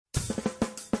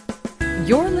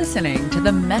You're listening to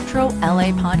the Metro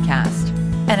LA Podcast,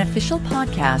 an official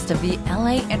podcast of the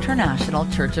LA International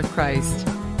Church of Christ.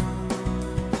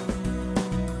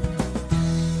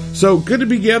 So good to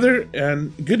be together,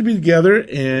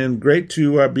 and great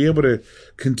to be able to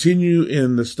continue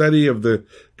in the study of the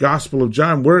Gospel of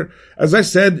John. As I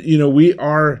said,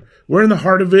 we're in the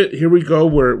heart of it. Here we go.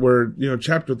 We're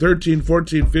chapter 13,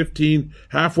 14, 15,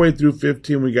 halfway through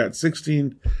 15. We got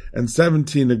 16 and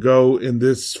 17 to go in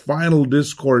this final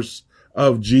discourse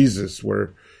of Jesus,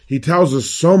 where he tells us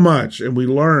so much, and we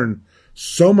learn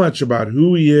so much about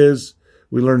who he is.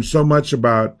 We learn so much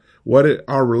about what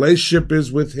our relationship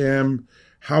is with him,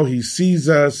 how he sees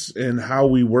us, and how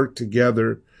we work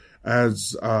together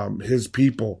as his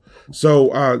people.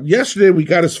 So yesterday we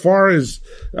got as far as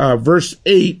verse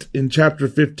 8 in chapter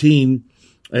 15,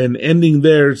 and ending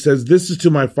there, it says, "This is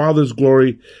to my Father's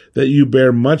glory, that you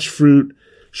bear much fruit,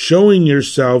 showing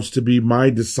yourselves to be my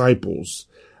disciples."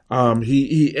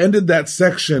 He ended that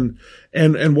section,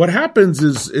 and what happens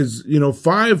is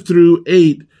 5 through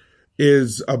 8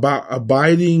 is about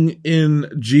abiding in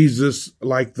Jesus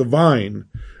like the vine.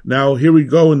 Now here we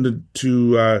go into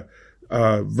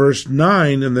verse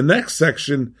 9, and the next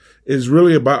section is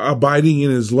really about abiding in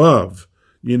his love,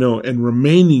 and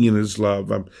remaining in his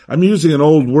love. I'm using an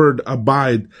old word,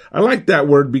 abide. I like that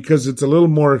word because it's a little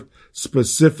more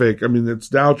specific. I mean,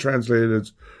 it's now translated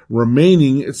as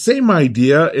remaining. It's same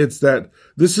idea. It's that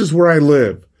this is where I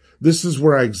live. This is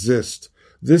where I exist.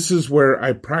 This is where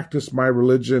I practice my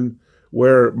religion,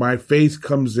 where my faith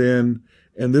comes in,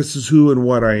 and this is who and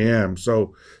what I am.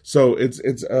 So it's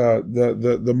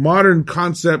the modern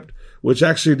concept, which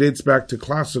actually dates back to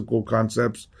classical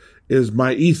concepts, is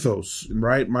my ethos,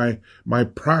 right? My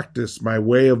practice, my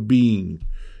way of being.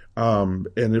 And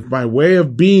if my way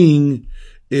of being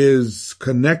is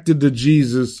connected to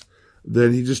Jesus,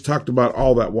 then he just talked about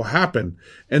all that will happen.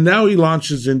 And now he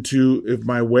launches into, if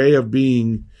my way of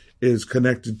being is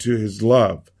connected to his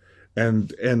love.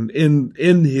 And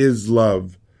in his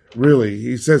love, really,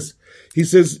 he says,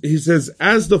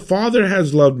 as the Father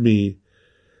has loved me,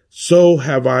 so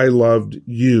have I loved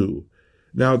you.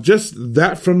 Now, just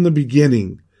that from the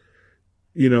beginning,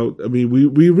 we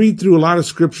read through a lot of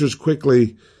scriptures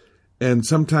quickly, and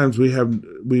sometimes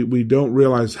we don't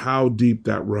realize how deep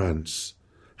that runs,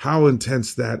 how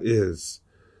intense that is.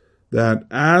 That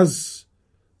as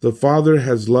the Father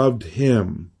has loved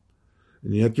him,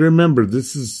 and you have to remember,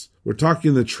 we're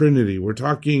talking the Trinity. We're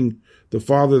talking the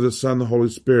Father, the Son, the Holy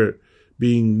Spirit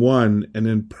being one and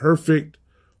in perfect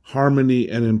harmony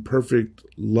and in perfect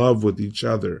love with each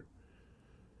other.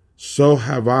 So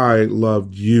have I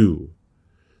loved you.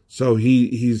 So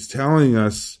he's telling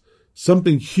us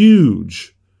something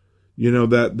huge,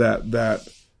 that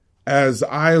as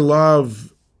I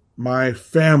love my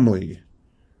family,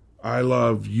 I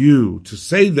love you. To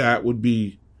say that would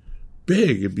be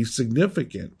big. It'd be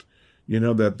significant.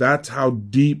 That's how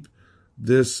deep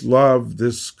this love,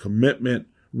 this commitment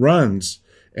runs.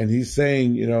 And he's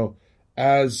saying,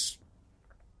 as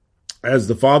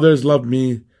the Father has loved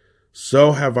me,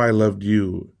 so have I loved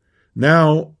you.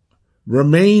 Now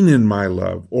remain in my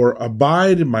love, or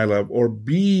abide in my love, or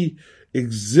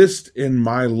exist in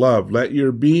my love. Let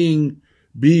your being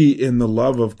be in the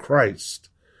love of Christ,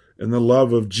 in the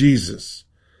love of Jesus.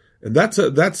 And that's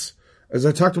as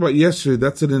I talked about yesterday,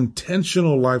 that's an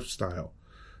intentional lifestyle.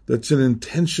 That's an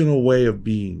intentional way of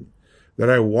being. That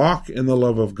I walk in the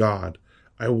love of God.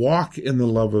 I walk in the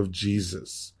love of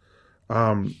Jesus.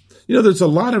 There's a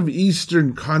lot of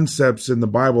Eastern concepts in the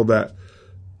Bible that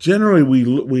generally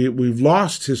we've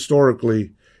lost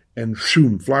historically and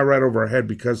fly right over our head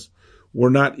because we're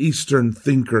not Eastern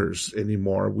thinkers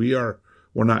anymore. We're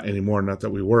not anymore, not that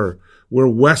we were. We're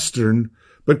Western,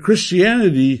 but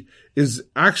Christianity is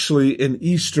actually an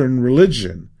Eastern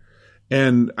religion.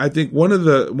 And I think one of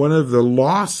the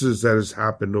losses that has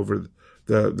happened over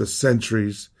the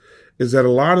centuries is that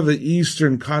a lot of the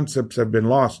Eastern concepts have been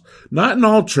lost. Not in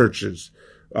all churches,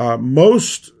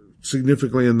 most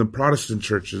significantly in the Protestant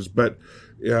churches, but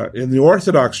in the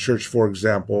Orthodox Church, for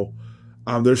example,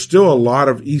 there's still a lot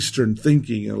of Eastern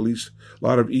thinking, at least a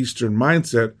lot of Eastern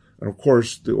mindset. And of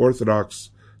course, the Orthodox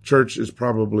Church is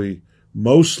probably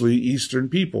mostly Eastern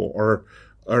people, or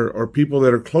people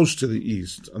that are close to the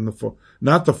East,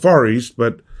 not the Far East,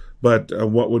 but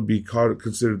what would be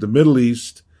considered the Middle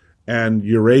East and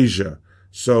Eurasia.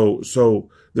 So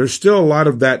there's still a lot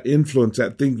of that influence,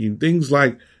 that thinking, things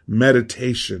like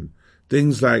meditation,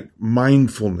 things like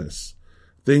mindfulness,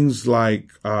 things like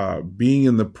being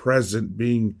in the present,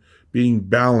 being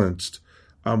balanced.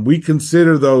 We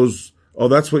consider those,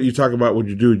 that's what you talk about when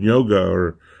you're doing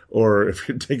yoga, or if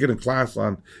you're taking a class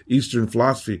on Eastern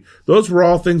philosophy, those were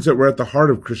all things that were at the heart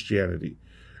of Christianity.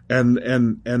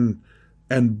 And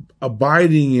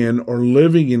abiding in or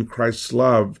living in Christ's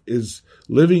love is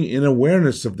living in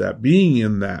awareness of that, being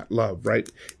in that love, right?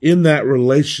 In that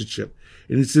relationship.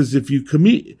 And he says,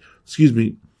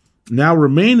 now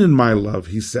remain in my love,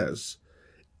 he says.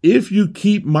 If you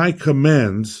keep my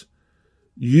commands,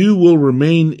 you will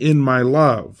remain in my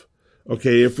love.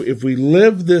 Okay, if we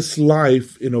live this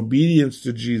life in obedience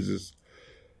to Jesus,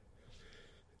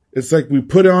 it's like we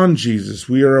put on Jesus.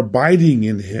 We are abiding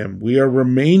in him. We are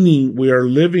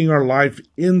living our life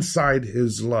inside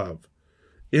his love.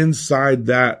 Inside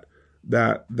that,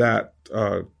 I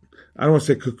don't want to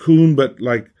say cocoon, but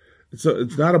like, it's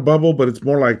not a bubble, but it's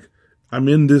more like I'm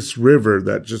in this river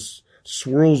that just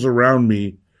swirls around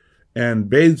me and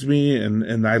bathes me,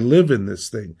 and I live in this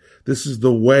thing. This is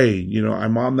the way,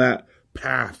 I'm on that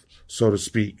path, so to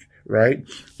speak, right?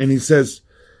 And he says,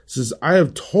 I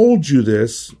have told you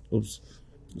this.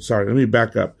 Let me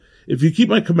back up. If you keep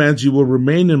my commands, you will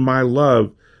remain in my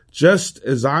love, just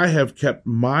as I have kept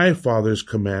my Father's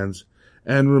commands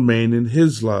and remain in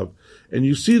his love. And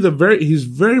you see he's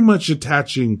very much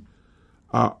attaching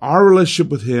our relationship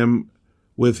with him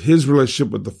with his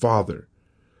relationship with the Father.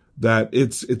 That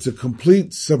it's a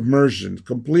complete submersion,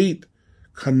 complete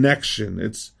connection.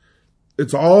 It's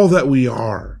all that we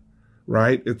are,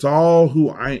 right? It's all who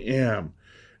I am.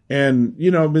 And,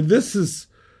 this is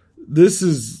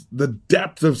the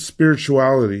depth of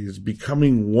spirituality, is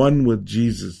becoming one with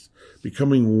Jesus,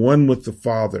 becoming one with the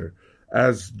Father,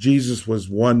 as Jesus was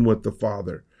one with the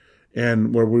Father.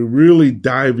 And where we're really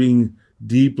diving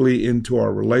deeply into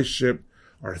our relationship,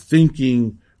 our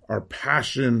thinking, our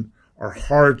passion, our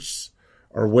hearts,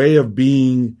 our way of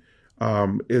being,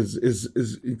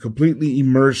 is completely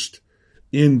immersed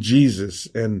in Jesus.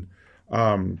 And,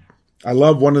 I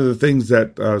love one of the things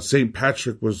that St.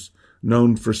 Patrick was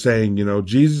known for saying,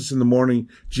 Jesus in the morning,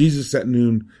 Jesus at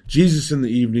noon, Jesus in the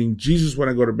evening, Jesus when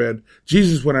I go to bed,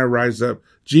 Jesus when I rise up,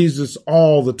 Jesus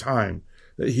all the time.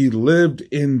 That he lived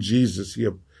in Jesus. He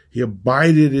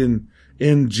abided in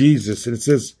Jesus. And it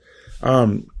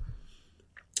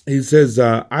says,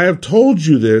 I have told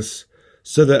you this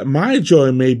so that my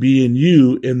joy may be in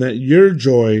you and that your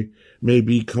joy may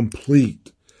be complete.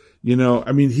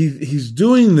 He's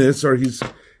doing this, or he's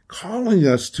calling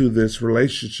us to this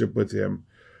relationship with him,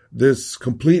 this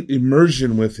complete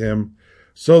immersion with him,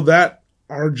 so that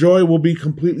our joy will be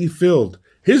completely filled.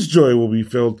 His joy will be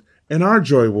filled, and our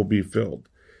joy will be filled.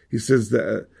 He says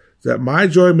that my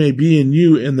joy may be in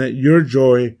you and that your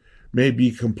joy may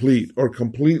be complete or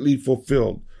completely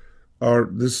fulfilled. Or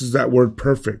this is that word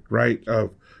perfect, right?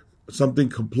 Of something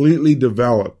completely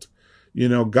developed.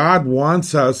 God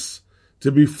wants us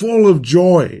to be full of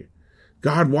joy.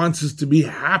 God wants us to be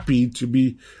happy,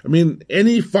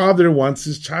 any father wants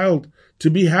his child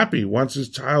to be happy, wants his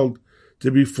child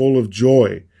to be full of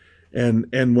joy.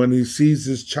 And when he sees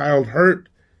his child hurt,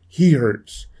 he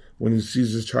hurts. When he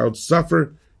sees his child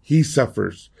suffer, he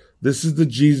suffers. This is the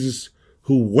Jesus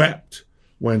who wept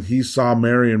when he saw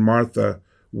Mary and Martha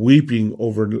weeping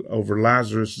over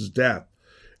Lazarus' death.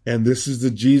 And this is the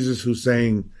Jesus who's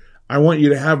saying, I want you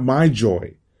to have my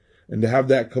joy, and to have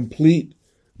that complete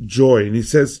joy. And he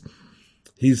says,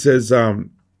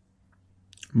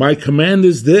 my command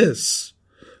is this: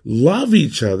 love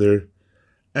each other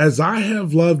as I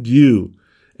have loved you.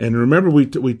 And remember,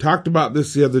 we talked about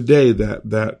this the other day,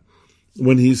 that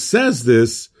when he says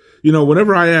this,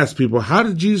 whenever I ask people, how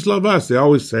did Jesus love us? They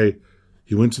always say,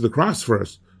 he went to the cross for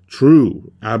us.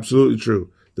 True. Absolutely true.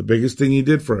 The biggest thing he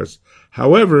did for us.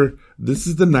 However, this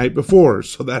is the night before,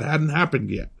 so that hadn't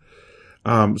happened yet.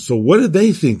 So what did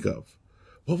they think of?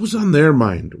 What was on their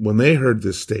mind when they heard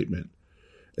this statement?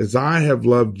 As I have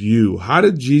loved you. How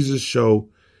did Jesus show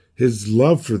his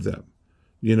love for them?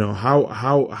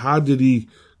 How did he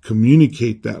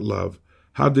communicate that love?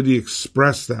 How did he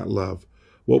express that love?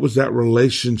 What was that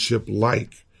relationship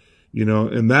like?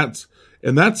 And that's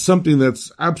something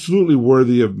that's absolutely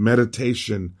worthy of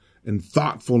meditation and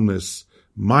thoughtfulness,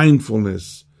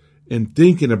 mindfulness, and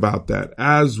thinking about that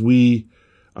as we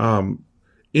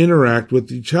interact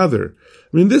with each other.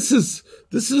 This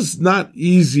is not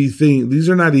easy thing. These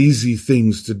are not easy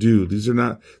things to do.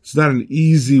 It's not an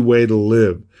easy way to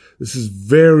live. This is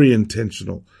very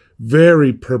intentional,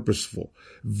 very purposeful,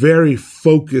 very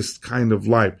focused kind of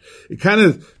life. It kind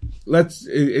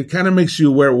of makes you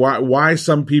aware why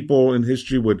some people in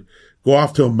history would go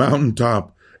off to a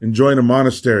mountaintop and join a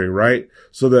monastery, right?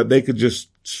 So that they could just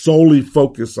solely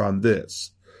focus on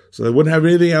this. So they wouldn't have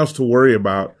anything else to worry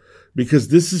about. because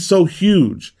this is so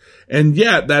huge. And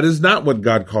yet that is not what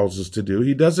God calls us to do.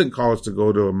 He doesn't call us to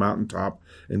go to a mountaintop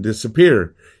and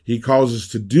disappear. He calls us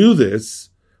to do this,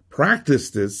 practice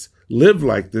this, live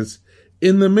like this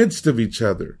in the midst of each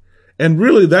other. And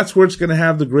really that's where it's going to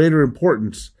have the greater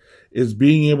importance, is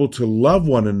being able to love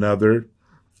one another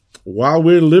while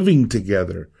we're living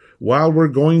together, while we're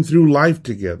going through life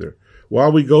together,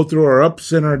 while we go through our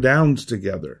ups and our downs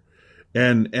together.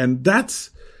 And that's,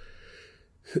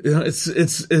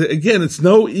 it's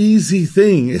no easy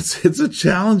thing. It's a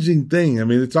challenging thing. I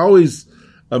mean, it's always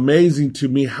amazing to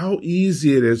me how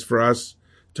easy it is for us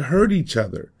to hurt each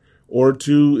other, or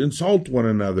to insult one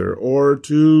another, or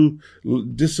to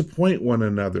disappoint one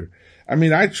another. I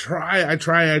mean, I try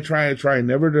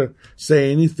never to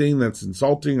say anything that's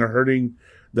insulting or hurting,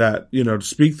 that, to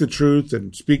speak the truth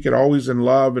and speak it always in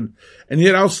love. And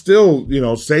yet I'll still,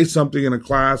 say something in a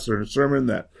class or in a sermon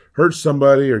that hurts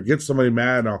somebody or gets somebody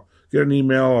mad. I'll get an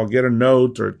email, I'll get a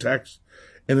note or a text,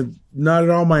 and it's not at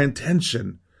all my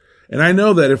intention. And I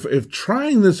know that if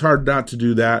trying this hard not to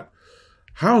do that,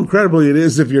 how incredible it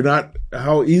is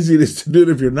how easy it is to do it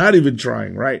if you're not even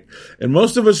trying, right? And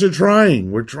most of us are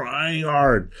trying. We're trying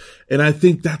hard. And I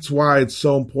think that's why it's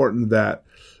so important that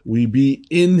we be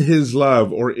in his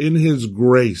love, or in his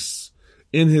grace,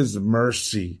 in his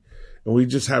mercy. And we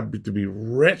just have to be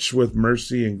rich with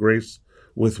mercy and grace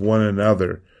with one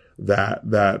another,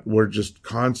 that we're just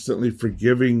constantly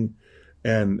forgiving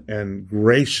and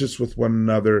gracious with one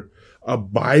another,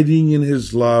 abiding in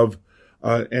his love.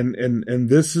 And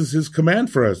this is his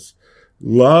command for us.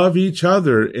 Love each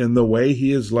other in the way he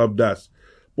has loved us.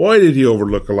 Boy, did he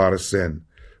overlook a lot of sin.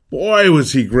 Boy,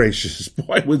 was he gracious.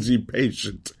 Boy, was he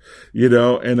patient.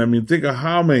 And I mean, think of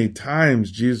how many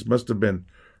times Jesus must have been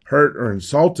hurt or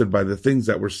insulted by the things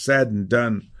that were said and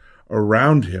done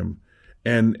around him.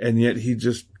 And yet he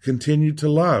just continued to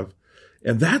love.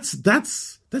 And that's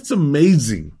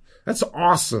amazing. That's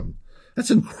awesome.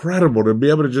 That's incredible to be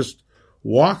able to just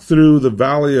walk through the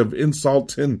valley of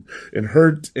insult and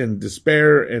hurt and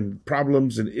despair and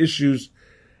problems and issues,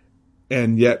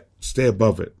 and yet stay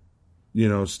above it,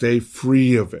 stay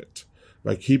free of it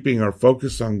by keeping our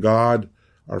focus on God,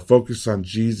 our focus on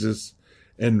Jesus,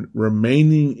 and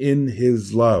remaining in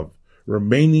his love,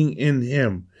 remaining in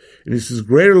him. And he says,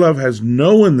 greater love has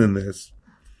no one than this,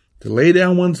 to lay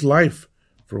down one's life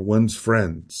for one's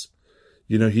friends.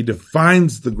 He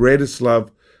defines the greatest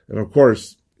love, and of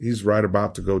course, he's right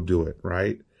about to go do it,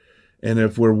 right? And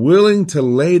if we're willing to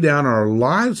lay down our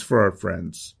lives for our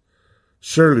friends,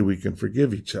 surely we can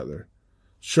forgive each other.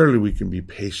 Surely we can be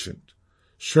patient.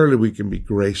 Surely we can be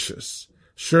gracious.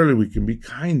 Surely we can be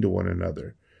kind to one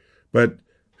another. But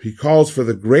he calls for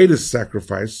the greatest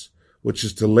sacrifice, which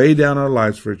is to lay down our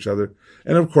lives for each other.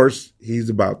 And of course, he's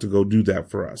about to go do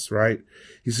that for us, right?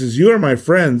 He says, you are my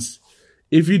friends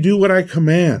if you do what I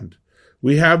command.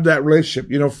 We have that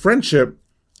relationship. Friendship,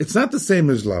 it's not the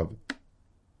same as love.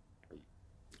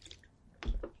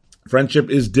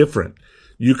 Friendship is different.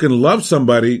 You can love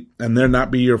somebody and they're not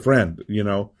be your friend,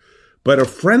 But a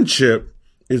friendship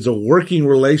is a working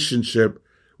relationship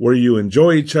where you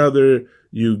enjoy each other,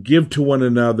 you give to one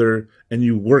another, and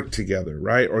you work together,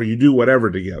 right? Or you do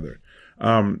whatever together.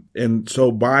 And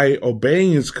so by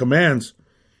obeying his commands,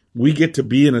 we get to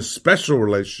be in a special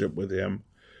relationship with him,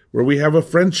 where we have a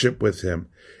friendship with him.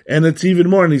 And it's even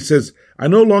more. And he says, I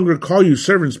no longer call you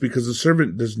servants, because the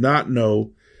servant does not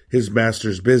know his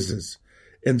master's business.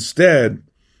 Instead,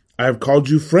 I have called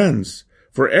you friends,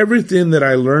 for everything that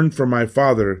I learned from my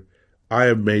Father, I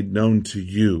have made known to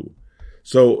you.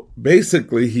 So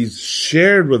basically, he's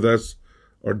shared with us,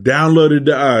 or downloaded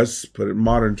to us, put it in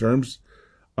modern terms,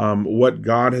 what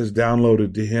God has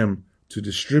downloaded to him to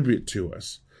distribute to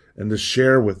us and to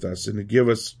share with us and to give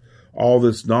us all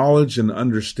this knowledge and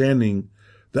understanding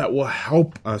that will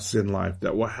help us in life,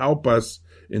 that will help us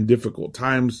in difficult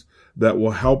times, that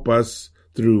will help us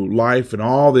through life and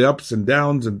all the ups and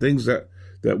downs and things that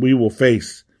we will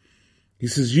face. He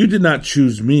says, you did not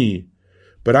choose me,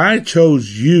 but I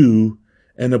chose you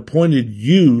and appointed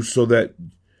you so that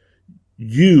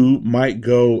you might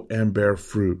go and bear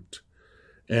fruit.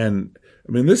 And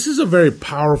I mean, this is a very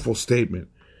powerful statement.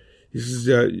 He says,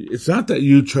 it's not that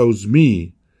you chose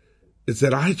me, it's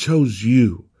that I chose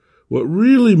you. What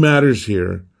really matters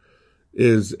here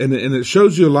is, and it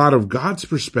shows you a lot of God's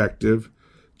perspective,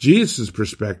 Jesus'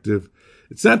 perspective.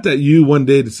 It's not that you one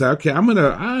day decide, okay, I'm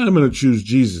gonna choose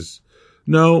Jesus.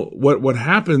 No, what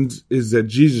happened is that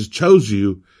Jesus chose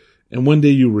you, and one day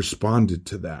you responded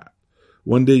to that.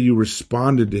 One day you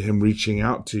responded to him reaching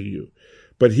out to you.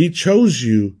 But he chose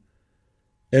you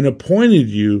and appointed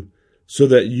you so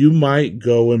that you might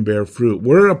go and bear fruit.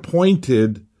 We're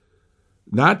appointed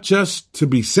not just to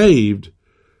be saved,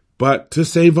 but to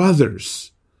save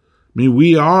others. I mean,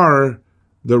 we are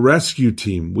the rescue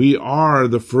team. We are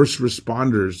the first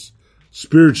responders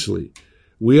spiritually.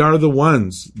 We are the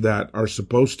ones that are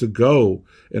supposed to go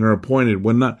and are appointed.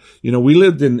 When not, we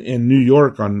lived in New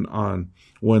York on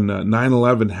when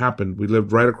 9/11 happened. We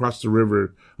lived right across the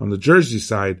river on the Jersey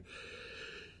side.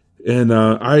 And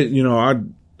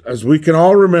as we can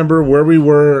all remember where we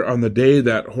were on the day,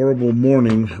 that horrible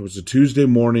morning, it was a Tuesday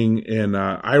morning, and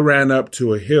I ran up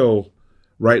to a hill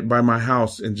right by my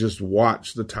house and just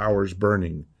watched the towers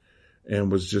burning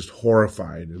and was just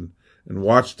horrified and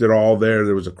watched it all there.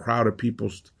 There was a crowd of people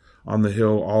on the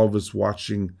hill, all of us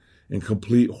watching in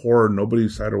complete horror. Nobody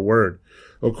said a word.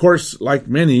 Of course, like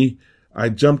many, I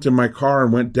jumped in my car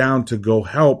and went down to go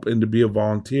help and to be a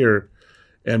volunteer.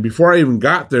 And before I even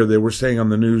got there, they were saying on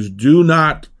the news, do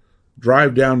not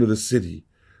drive down to the city.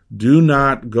 Do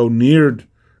not go near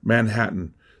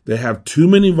Manhattan. They have too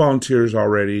many volunteers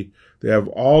already. They have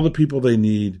all the people they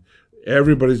need.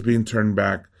 Everybody's being turned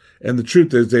back. And the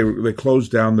truth is they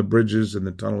closed down the bridges and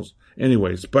the tunnels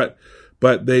anyways. But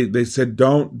they said,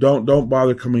 don't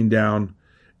bother coming down.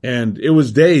 And it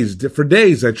was for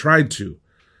days I tried to.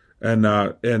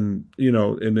 But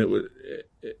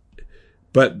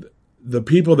the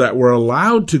people that were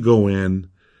allowed to go in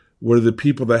were the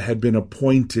people that had been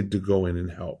appointed to go in and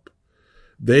help.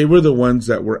 They were the ones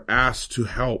that were asked to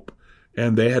help.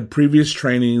 And they had previous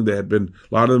training. They had been,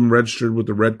 a lot of them registered with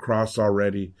the Red Cross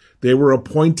already. They were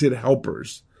appointed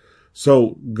helpers.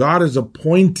 So God has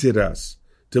appointed us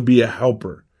to be a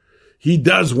helper. He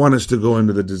does want us to go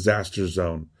into the disaster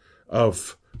zone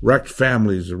of wrecked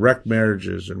families, wrecked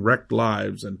marriages, and wrecked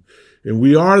lives. And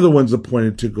we are the ones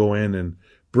appointed to go in and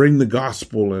bring the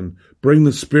gospel and bring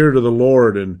the Spirit of the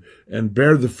Lord and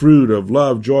bear the fruit of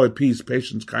love, joy, peace,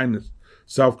 patience, kindness,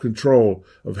 self-control,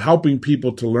 of helping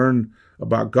people to learn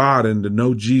about God and to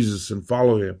know Jesus and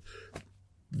follow Him.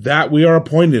 That we are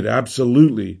appointed,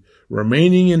 absolutely.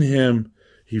 Remaining in Him,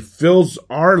 He fills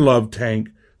our love tank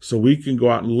so we can go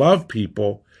out and love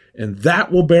people, and that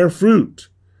will bear fruit.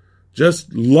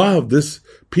 Just love this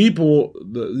people,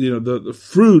 the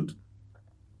fruit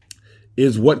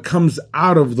is what comes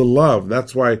out of the love.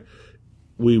 That's why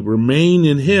we remain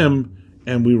in Him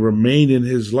and we remain in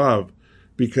His love,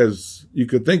 because you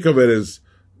could think of it as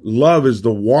love is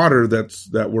the water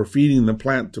that we're feeding the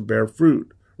plant to bear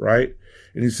fruit, right?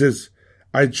 And He says,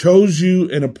 I chose you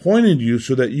and appointed you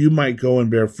so that you might go and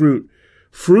bear fruit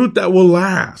that will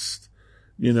last,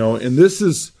 and this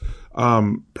is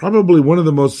probably one of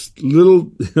the most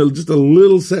just a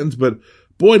little sentence, but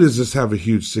boy, does this have a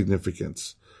huge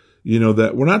significance.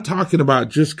 That we're not talking about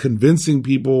just convincing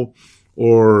people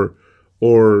or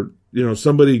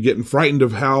somebody getting frightened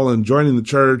of hell and joining the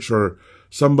church, or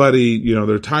somebody,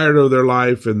 they're tired of their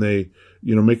life and they,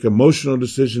 make an emotional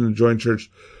decision to join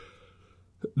church.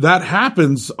 That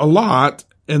happens a lot,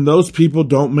 and those people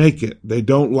don't make it. They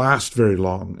don't last very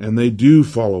long, and they do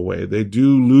fall away. They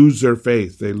do lose their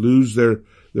faith. They lose their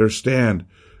stand.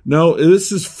 No,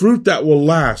 this is fruit that will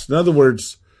last. In other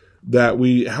words, that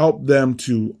we help them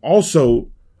to also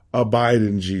abide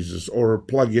in Jesus or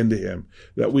plug into Him,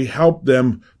 that we help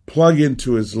them plug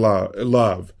into His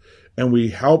love, and we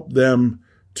help them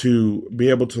to be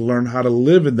able to learn how to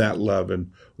live in that love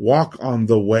and walk in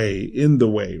the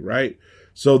way, right?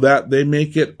 So that they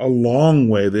make it a long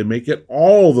way. They make it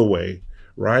all the way,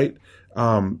 right?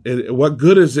 What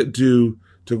good does it do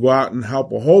to go out and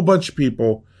help a whole bunch of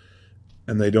people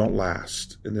and they don't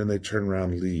last, and then they turn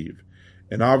around and leave?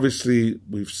 And obviously,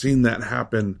 we've seen that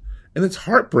happen, and it's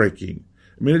heartbreaking.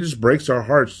 I mean, it just breaks our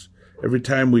hearts every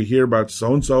time we hear about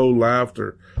so-and-so left,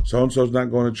 or so-and-so's not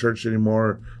going to church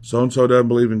anymore, so-and-so doesn't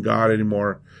believe in God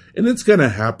anymore. And it's going to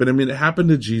happen. I mean, it happened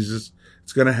to Jesus.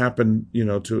 It's going to happen,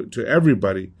 to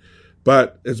everybody.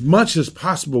 But as much as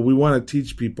possible, we want to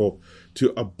teach people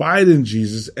to abide in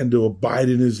Jesus and to abide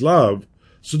in His love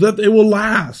so that they will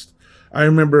last. I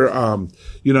remember,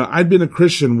 I'd been a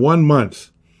Christian 1 month.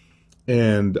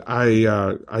 And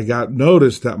I got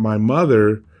noticed that my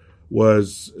mother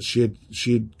she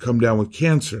had come down with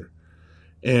cancer,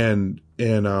 and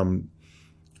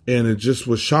it just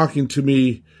was shocking to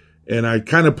me. And I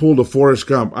kind of pulled a Forrest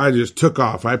Gump. I just took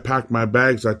off. I packed my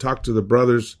bags. I talked to the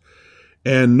brothers,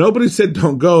 and nobody said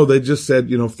don't go. They just said,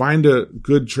 find a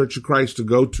good Church of Christ to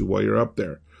go to while you're up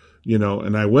there,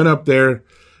 And I went up there,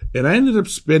 and I ended up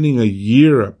spending a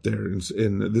year up there.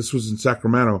 And this was in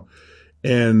Sacramento.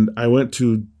 And I went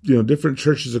to, different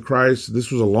churches of Christ.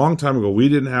 This was a long time ago. We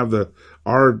didn't have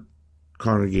our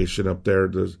congregation up there,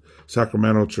 the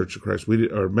Sacramento Church of Christ.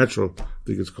 Or Metro, I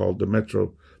think it's called the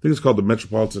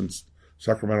Metropolitan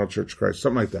Sacramento Church of Christ,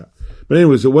 something like that. But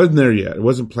anyways, it wasn't there yet. It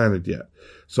wasn't planted yet.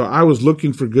 So I was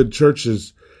looking for good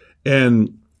churches,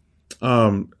 and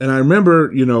I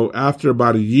remember, after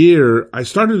about a year, I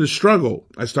started to struggle.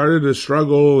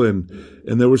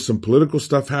 And there was some political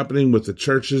stuff happening with the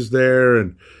churches there,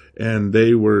 and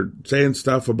they were saying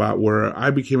stuff about where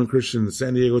I became a Christian in the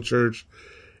San Diego church.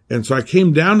 And so I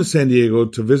came down to San Diego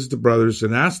to visit the brothers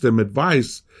and asked them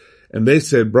advice. And they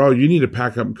said, bro, you need to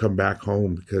pack up and come back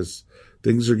home because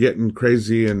things are getting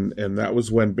crazy. And that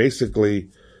was when basically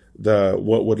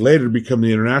what would later become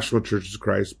the International Churches of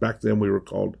Christ, back then we were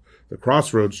called the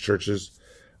Crossroads churches,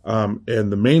 and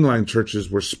the mainline churches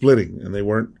were splitting, and they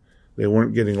weren't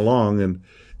getting along.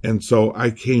 And so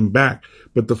I came back.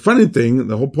 But the funny thing,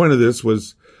 the whole point of this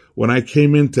was when I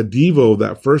came into Devo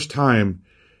that first time,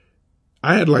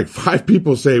 I had like 5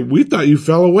 people say, we thought you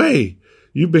fell away.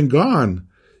 You've been gone,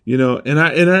 and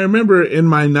I remember in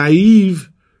my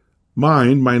naive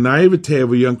mind, my naivete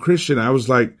of a young Christian, I was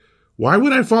like, why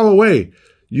would I fall away?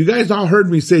 You guys all heard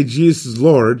me say Jesus is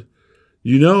Lord.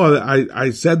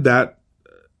 I said that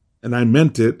and I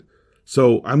meant it.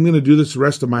 So I'm going to do this the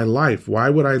rest of my life. Why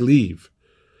would I leave?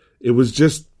 It was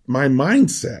just my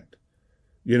mindset,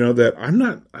 that I'm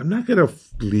not going to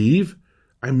leave.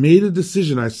 I made a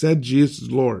decision. I said Jesus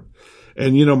is Lord.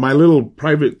 And, my little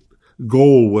private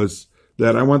goal was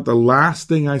that I want the last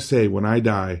thing I say when I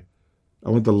die, I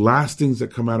want the last things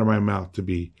that come out of my mouth to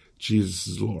be Jesus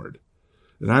is Lord.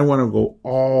 And I want to go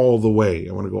all the way.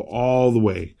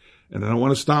 And I don't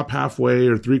want to stop halfway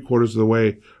or 3/4 of the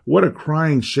way. What a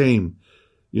crying shame.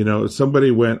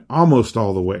 Somebody went almost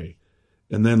all the way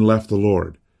and then left the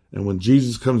Lord. And when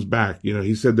Jesus comes back,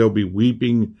 he said there'll be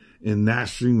weeping and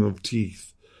gnashing of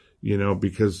teeth,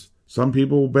 because some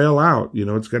people will bail out,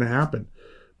 it's going to happen.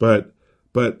 But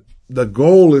the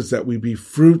goal is that we be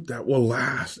fruit that will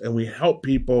last, and we help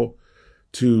people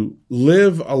to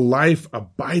live a life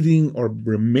abiding or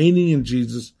remaining in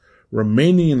Jesus,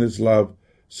 remaining in his love.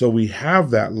 So we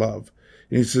have that love.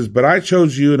 And he says, but I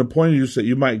chose you and appointed you so that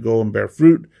you might go and bear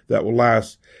fruit that will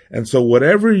last. And so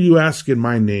whatever you ask in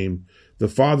my name, the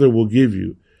Father will give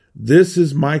you. This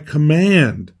is my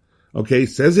command. Okay,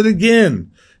 says it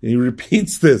again. And he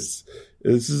repeats this.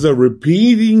 This is a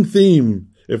repeating theme,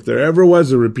 if there ever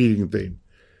was a repeating theme.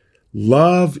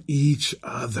 Love each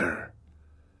other.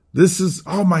 This is,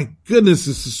 oh my goodness,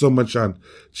 this is so much on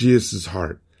Jesus'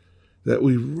 heart. That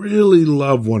we really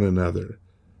love one another.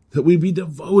 That we be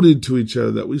devoted to each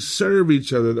other, that we serve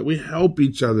each other, that we help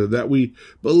each other, that we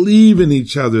believe in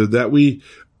each other, that we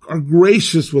are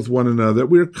gracious with one another, that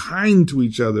we're kind to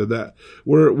each other, that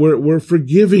we're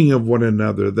forgiving of one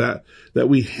another, that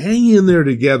we hang in there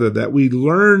together, that we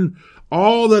learn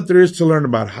all that there is to learn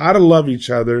about how to love each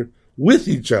other with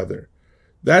each other.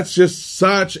 That's just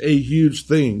such a huge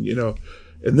thing,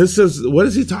 And this is, what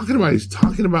is he talking about? He's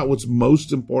talking about what's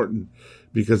most important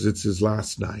because it's his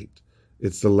last night.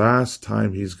 It's the last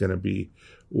time he's going to be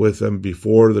with them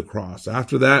before the cross.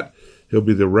 After that, he'll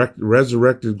be the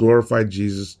resurrected, glorified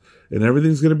Jesus, and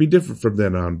everything's going to be different from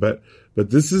then on. But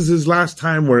this is his last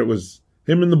time where it was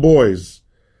him and the boys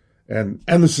and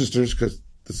the sisters, because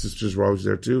the sisters were always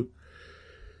there too.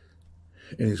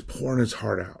 And he's pouring his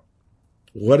heart out.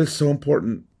 What is so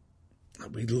important?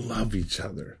 We love each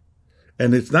other.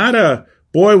 And it's not a,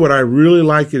 boy, would I really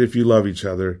like it if you love each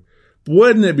other.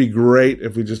 Wouldn't it be great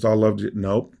if we just all loved it?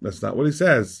 Nope, that's not what he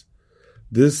says.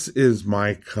 This is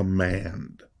my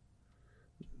command.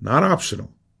 Not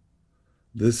optional.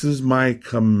 This is my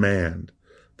command,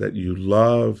 that you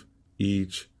love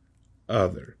each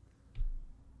other.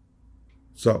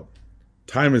 So,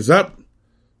 time is up.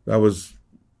 That was,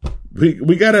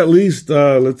 we got at least,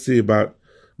 let's see, about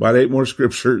 8 more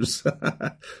scriptures.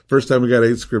 First time we got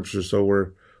 8 scriptures, so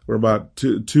we're about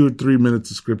 2 or 3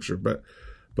 minutes of scripture, but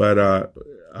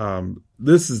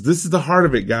this is the heart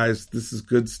of it, guys. This is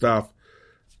good stuff.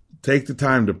 Take the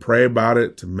time to pray about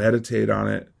it, to meditate on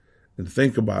it, and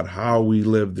think about how we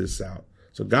live this out.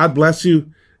 So God bless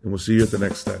you, and we'll see you at the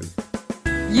next study.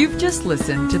 You've just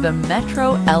listened to the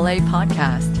Metro LA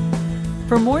podcast.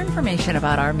 For more information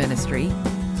about our ministry,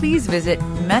 please visit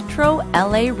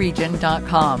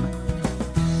metrolaregion.com.